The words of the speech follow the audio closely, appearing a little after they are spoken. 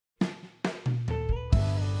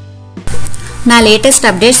నా latest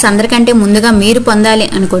updates అందరికంటే ముందుగా మీరు పొందాలి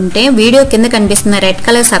అనుకుంటే వీడియో కింద కనిపిస్తున్న red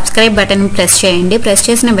colour subscribe button press చేయండి. ప్రెస్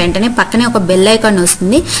చేసిన వెంటనే పక్కనే ఒక బెల్ ఐకాన్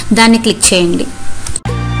వస్తుంది, దాన్ని క్లిక్ చేయండి.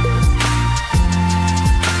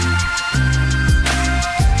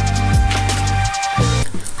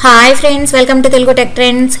 Hi friends, welcome to Telugu tech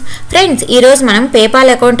trends. Friends, ఈరోజు మనం పేపాల్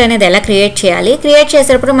అకౌంట్ అనేది ఎలా క్రియేట్ చేయాలి, క్రియేట్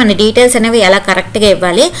చేసేటప్పుడు మన డీటెయిల్స్ అనేవి ఎలా కరెక్ట్గా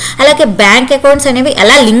ఇవ్వాలి, అలాగే బ్యాంక్ అకౌంట్స్ అనేవి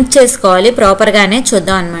ఎలా లింక్ చేసుకోవాలి ప్రాపర్గానే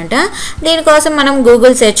చూద్దాం అనమాట. దీనికోసం మనం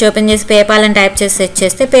గూగుల్ సెర్చ్ ఓపెన్ చేసి పేపాల్ అని టైప్ చేసి సెర్చ్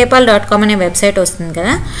చేస్తే paypal.com అనే వెబ్సైట్ వస్తుంది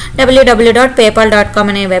కదా. www.paypal.com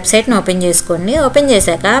అనే వెబ్సైట్ని ఓపెన్ చేసుకోండి. ఓపెన్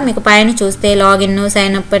చేశాక మీకు పైన చూస్తే లాగిన్,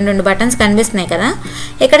 సైన్ అప్ అని 2 బటన్స్ కనిపిస్తున్నాయి కదా.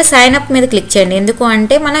 ఇక్కడ సైన్ అప్ మీద క్లిక్ చేయండి. ఎందుకు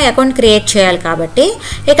అంటే మనం అకౌంట్ క్రియేట్ చేయాలి కాబట్టి.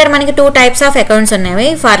 ఇక్కడ మనకి 2 టైప్స్ ఆఫ్ అకౌంట్స్ ఉన్నాయి,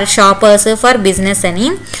 ఫర్ షాపర్స్, ఫర్ బిజినెస్ అని.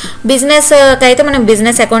 బిజినెస్ అయితే మనం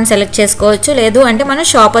బిజినెస్ అకౌంట్ సెలెక్ట్ చేసుకోవచ్చు, లేదు అంటే మనం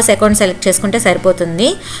షాపర్స్ అకౌంట్ సెలెక్ట్ చేసుకుంటే సరిపోతుంది.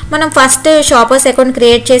 మనం ఫస్ట్ షాపర్స్ అకౌంట్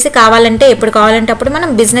క్రియేట్ చేసి కావాలంటే ఎప్పుడు కావాలంటే అప్పుడు మనం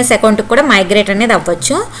బిజినెస్ అకౌంట్కి కూడా మైగ్రేట్ అనేది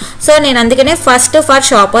అవ్వచ్చు. సో నేను అందుకనే ఫస్ట్ ఫర్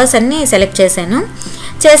షాపర్స్ అని సెలెక్ట్ చేశాను.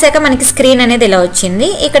 చేశాక మనకి స్క్రీన్ అనేది ఇలా వచ్చింది.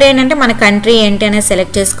 ఇక్కడ ఏంటంటే మన కంట్రీ ఏంటి అనేది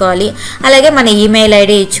సెలెక్ట్ చేసుకోవాలి. అలాగే మన ఈమెయిల్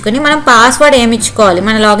ఐడి ఇచ్చుకొని మనం పాస్వర్డ్ ఏమి ఇచ్చుకోవాలి,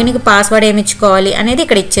 మన లాగిన్కి పాస్వర్డ్ ఏమి ఇచ్చుకోవాలి అనేది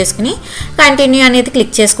ఇక్కడ ఇచ్చేసుకుని కంటిన్యూ అనేది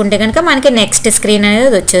క్లిక్ చేసుకుంటే కనుక మనకి నెక్స్ట్ స్క్రీన్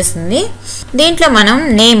అనేది వచ్చేస్తుంది. దీంట్లో మనం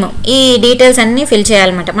నేమ్, ఈ డీటెయిల్స్ అన్నీ ఫిల్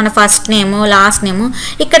చేయాలన్నమాట. మన ఫస్ట్ నేము, లాస్ట్ నేము.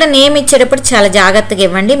 ఇక్కడ నేమ్ ఇచ్చేటప్పుడు చాలా జాగ్రత్తగా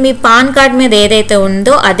ఇవ్వండి. మీ పాన్ కార్డ్ మీద ఏదైతే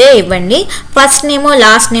ఉందో అదే ఇవ్వండి. ఫస్ట్ నేము,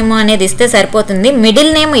 లాస్ట్ నేము అనేది ఇస్తే సరిపోతుంది.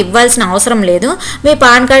 మిడిల్ నేమ్ ఇవ్వాల్సిన అవసరం లేదు. మీ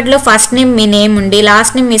పాన్ కార్డులో ఫస్ట్ నేమ్ మీ నేమ్ ఉండి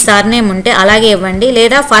లాస్ట్ నేమ్ మీ సర్ నేమ్ ఉంటే అలాగే ఇవ్వండి,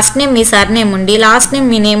 లేదా ఫస్ట్ నేమ్ మీ సర్ నేమ్ ఉండి లాస్ట్ నేమ్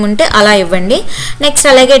మీ నేమ్ ఉంటే అలా ఇవ్వండి. నెక్స్ట్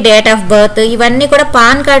అలాగే డేట్ ఆఫ్ బర్త్, ఇవన్నీ కూడా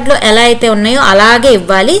పాన్ కార్డులో ఎలా అయితే ఉన్నాయో అలాగే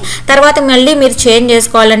ఇవ్వాలి. తర్వాత మళ్ళీ మీరు చేంజ్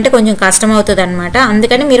చేసుకోవాలంటే కొంచెం కష్టం అవుతుంది అనమాట.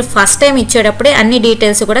 అందుకని మీరు ఫస్ట్ టైం ఇచ్చేటప్పుడే అన్ని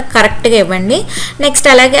డీటెయిల్స్ కూడా కరెక్ట్గా ఇవ్వండి. నెక్స్ట్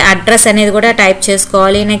అలాగే అడ్రస్ అనేది కూడా టైప్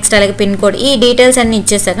చేసుకోవాలి. నెక్స్ట్ అలాగే పిన్ కోడ్, ఈ డీటెయిల్స్ అన్ని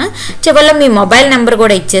ఇచ్చేసాక చివరిలో మీ మొబైల్ నెంబర్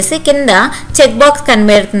కూడా ఇచ్చేసి కింద చెక్ బాక్స్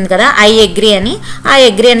కనబడుతుంది కదా, ఐ అగ్రీ అని. ఆ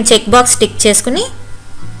అగ్రీ అని చెక్ బాక్స్ టిక్ చేసుకుని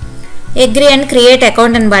అగ్రీ అండ్ క్రియేట్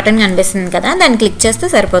అకౌంట్ అని బటన్ కనిపిస్తుంది కదా, దాన్ని క్లిక్ చేస్తే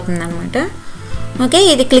సరిపోతుంది అనమాట. ఓకే,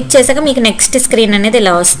 ఇది క్లిక్ చేశాక మీకు నెక్స్ట్ స్క్రీన్ అనేది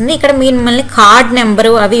ఇలా వస్తుంది. ఇక్కడ మిమ్మల్ని కార్డ్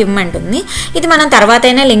నెంబరు అవి ఇవ్వమంటుంది. ఇది మనం తర్వాత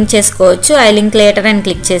అయినా లింక్ చేసుకోవచ్చు. ఐ లింక్ లేటర్ అని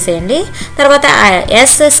క్లిక్ చేసేయండి. తర్వాత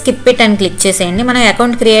ఎస్ స్కిప్ ఇట్ అని క్లిక్ చేసేయండి. మనం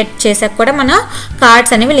అకౌంట్ క్రియేట్ చేసాక కూడా మన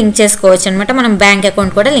కార్డ్స్ అనేవి లింక్ చేసుకోవచ్చు అనమాట. మనం బ్యాంక్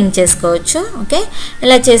అకౌంట్ కూడా లింక్ చేసుకోవచ్చు. ఓకే,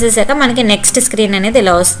 ఇలా చేసేసాక మనకి నెక్స్ట్ స్క్రీన్ అనేది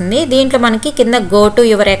ఇలా వస్తుంది. దీంట్లో మనకి కింద గో టు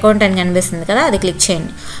యువర్ అకౌంట్ అని కనిపిస్తుంది కదా, అది క్లిక్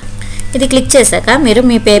చేయండి. ఇది క్లిక్ చేశాక మీరు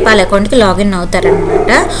మీ పేపాల్ అకౌంట్కి లాగిన్ అవుతారనమాట.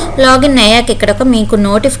 లాగిన్ అయ్యాక ఇక్కడ ఒక మీకు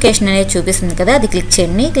నోటిఫికేషన్ అనేది చూపిస్తుంది కదా, అది క్లిక్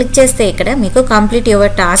చేయండి. క్లిక్ చేస్తే ఇక్కడ మీకు కంప్లీట్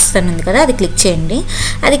యువర్ టాస్క్ అని ఉంది కదా, అది క్లిక్ చేయండి.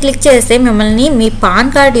 అది క్లిక్ చేస్తే మిమ్మల్ని మీ పాన్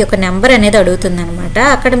కార్డ్ యొక్క నెంబర్ అనేది అడుగుతుంది అనమాట.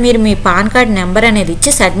 అక్కడ మీరు మీ పాన్ కార్డ్ నెంబర్ అనేది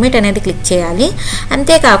ఇచ్చి సబ్మిట్ అనేది క్లిక్ చేయాలి.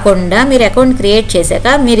 అంతేకాకుండా మీరు అకౌంట్ క్రియేట్ చేశాక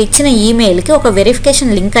మీరు ఇచ్చిన ఈమెయిల్కి ఒక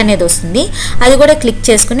వెరిఫికేషన్ లింక్ అనేది వస్తుంది. అది కూడా క్లిక్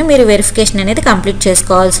చేసుకుని మీరు వెరిఫికేషన్ అనేది కంప్లీట్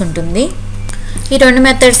చేసుకోవాల్సి ఉంటుంది. ఈ 2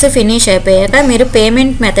 మెథడ్స్ ఫినిష్ అయిపోయాక మీరు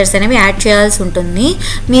పేమెంట్ మెథడ్స్ అనేవి యాడ్ చేయాల్సి ఉంటుంది.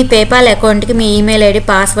 మీ పేపాల్ అకౌంట్కి మీ ఈమెయిల్ ఐడి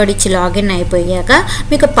పాస్వర్డ్ ఇచ్చి లాగిన్ అయిపోయాక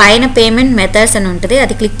మీకు పైన పేమెంట్ మెథడ్స్ అని ఉంటుంది,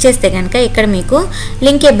 అది క్లిక్ చేస్తే కనుక ఇక్కడ మీకు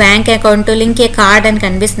లింక్ ఏ బ్యాంక్ అకౌంట్, లింక్ ఏ కార్డ్ అని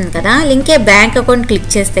కనిపిస్తుంది కదా. లింక్ ఏ బ్యాంక్ అకౌంట్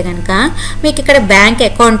క్లిక్ చేస్తే కనుక మీకు ఇక్కడ bank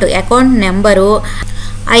account number,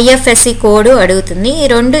 IFSC code అడుగుతుంది. ఈ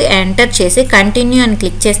 2 ఎంటర్ చేసి కంటిన్యూ అని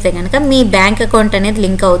క్లిక్ చేస్తే కనుక మీ బ్యాంక్ అకౌంట్ అనేది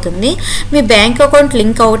లింక్ అవుతుంది. మీ బ్యాంక్ అకౌంట్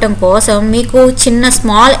లింక్ అవ్వటం కోసం మీకు చిన్న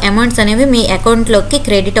స్మాల్ అమౌంట్స్ అనేవి మీ అకౌంట్లోకి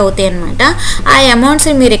క్రెడిట్ అవుతాయి అన్నమాట. ఆ అమౌంట్స్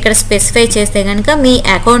మీరు ఇక్కడ స్పెసిఫై చేస్తే కనుక మీ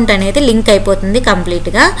అకౌంట్ అనేది లింక్ అయిపోతుంది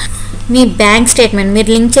కంప్లీట్గా. మీ బ్యాంక్ స్టేట్మెంట్, మీరు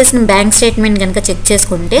లింక్ చేసిన బ్యాంక్ స్టేట్మెంట్ కనుక చెక్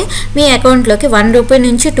చేసుకుంటే మీ అకౌంట్లోకి 1 రూపీ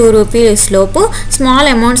నుంచి 2 రూపీస్ లోపు స్మాల్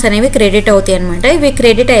అమౌంట్స్ అనేవి క్రెడిట్ అవుతాయి అనమాట. ఇవి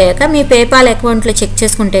క్రెడిట్ అయ్యాక మీ పేపాల్ అకౌంట్లో చెక్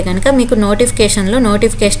చేసుకుంటే కనుక మీకు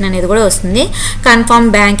నోటిఫికేషన్ అనేది కూడా వస్తుంది. కన్ఫర్మ్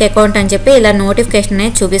బ్యాంక్ అకౌంట్ అని చెప్పి ఇలా నోటిఫికేషన్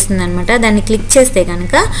అనేది చూపిస్తుంది అనమాట. దాన్ని క్లిక్ చేస్తే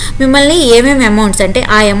కనుక మిమ్మల్ని ఏమేమి అమౌంట్స్ అంటే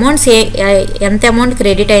ఆ అమౌంట్స్ ఎంత అమౌంట్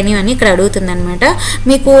క్రెడిట్ అయినాయి అని ఇక్కడ అడుగుతుంది అనమాట.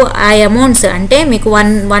 మీకు ఆ అమౌంట్స్ అంటే మీకు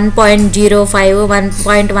 1.05,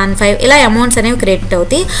 1.15 ఇలా అమౌంట్స్ అనేవి క్రెడిట్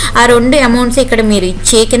అవుతాయి. ఆ 2 అమౌంట్స్ ఇక్కడ మీరు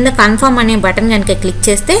ఇచ్చి కింద కన్ఫర్మ్ అనే బటన్ కనుక క్లిక్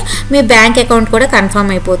చేస్తే మీ బ్యాంక్ అకౌంట్ కూడా కన్ఫర్మ్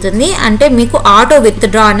అయిపోతుంది. అంటే మీకు ఆటో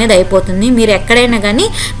విత్డ్రా అనేది అయిపోతుంది. మీరు ఎక్కడైనా కానీ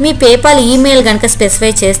మీ పేపాల్ ఈమెయిల్ కనుక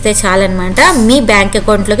స్పెసిఫై చేస్తే చాలన్నమాట, మీ బ్యాంక్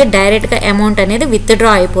అకౌంట్లోకి డైరెక్ట్గా అమౌంట్ అనేది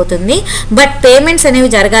విత్డ్రా అయిపోతుంది. బట్ పేమెంట్స్ అనేవి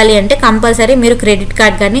జరగాలి అంటే కంపల్సరీ మీరు క్రెడిట్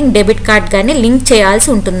కార్డ్ కానీ డెబిట్ కార్డ్ కానీ లింక్ చేయాల్సి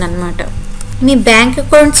ఉంటుందన్నమాట. మీ బ్యాంక్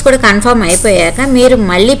అకౌంట్స్ కూడా కన్ఫర్మ్ అయిపోయాక మీరు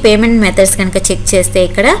మళ్ళీ పేమెంట్ మెథడ్స్ కనుక చెక్ చేస్తే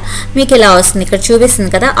ఇక్కడ మీకు ఇలా వస్తుంది. ఇక్కడ చూపిస్తుంది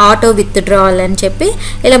కదా ఆటో విత్డ్రావల్ అని చెప్పి,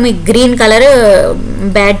 ఇలా మీకు గ్రీన్ కలర్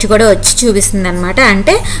బ్యాడ్జ్ కూడా వచ్చి చూపిస్తుంది అనమాట.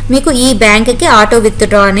 అంటే మీకు ఈ బ్యాంక్కి ఆటో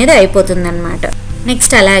విత్డ్రా అనేది అయిపోతుంది అనమాట.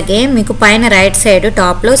 నెక్స్ట్ అలాగే మీకు పైన రైట్ సైడ్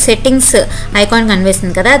టాప్లో సెట్టింగ్స్ ఐకాన్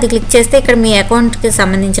కనిపిస్తుంది కదా, అది క్లిక్ చేస్తే ఇక్కడ మీ అకౌంట్కి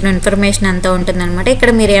సంబంధించిన ఇన్ఫర్మేషన్ అంతా ఉంటుందన్నమాట. ఇక్కడ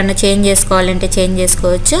మీరు ఏమైనా చేంజ్ చేసుకోవాలంటే చేంజ్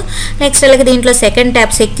చేసుకోవచ్చు. నెక్స్ట్ అలాగే దీంట్లో సెకండ్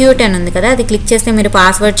ట్యాబ్ సెక్యూరిటీ అని ఉంది కదా, అది క్లిక్ చేస్తే మీరు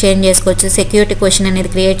పాస్వర్డ్ చేంజ్ చేసుకోవచ్చు, సెక్యూరిటీ క్వశ్చన్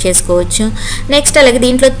అనేది క్రియేట్ చేసుకోవచ్చు. నెక్స్ట్ అలాగే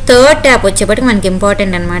దీంట్లో థర్డ్ ట్యాబ్ వచ్చేప్పటికి మనకి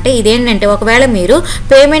ఇంపార్టెంట్ అనమాట. ఇదేంటంటే ఒకవేళ మీరు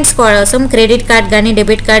పేమెంట్స్ కోసం క్రెడిట్ కార్డ్ కానీ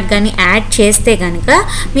డెబిట్ కార్డ్ కానీ యాడ్ చేస్తే కనుక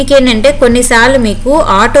మీకు ఏంటంటే కొన్నిసార్లు మీకు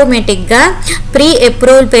ఆటోమేటిక్గా ప్రీ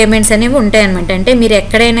అప్రూవల్ పేమెంట్స్ అనేవి ఉంటాయన్నమాట. అంటే మీరు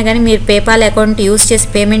ఎక్కడైనా కానీ మీరు పేపాల్ అకౌంట్ యూస్ చేసి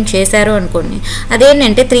పేమెంట్ చేశారు అనుకోండి,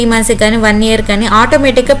 అదేంటంటే 3 months కానీ 1 year కానీ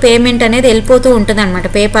ఆటోమేటిక్గా పేమెంట్ అనేది వెళ్ళిపోతూ ఉంటుంది అనమాట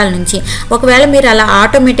పేపాల్ నుంచి. ఒకవేళ మీరు అలా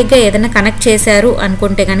ఆటోమేటిక్గా ఏదైనా కనెక్ట్ చేశారు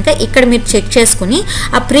అనుకుంటే కనుక ఇక్కడ మీరు చెక్ చేసుకుని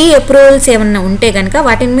ఆ ప్రీ అప్రూవల్స్ ఏమన్నా ఉంటే కనుక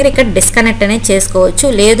వాటిని మీరు ఇక్కడ డిస్కనెక్ట్ అనేది చేసుకోవచ్చు.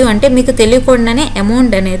 లేదు అంటే మీకు తెలియకుండానే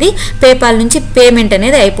అమౌంట్ అనేది పేపాల్ నుంచి పేమెంట్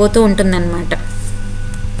అనేది అయిపోతూ ఉంటుందన్నమాట.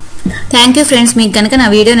 Thank you friends. మీకు కనుక నా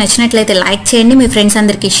వీడియో నచ్చినట్లయితే లైక్ చేయండి, మీ ఫ్రెండ్స్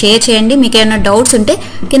అందరికీ షేర్ చేయండి. మీకు ఏమైనా డౌట్స్ ఉంటే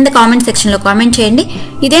కింద కామెంట్ సెక్షన్లో కామెంట్ చేయండి.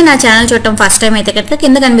 ఇదే నా ఛానల్ చూడటం ఫస్ట్ టైం అయితే కనుక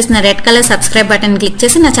కింద కనిపిస్తున్న red colour subscribe button click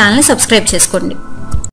చేసి నా ఛానల్ని సబ్స్క్రైబ్ చేసుకోండి.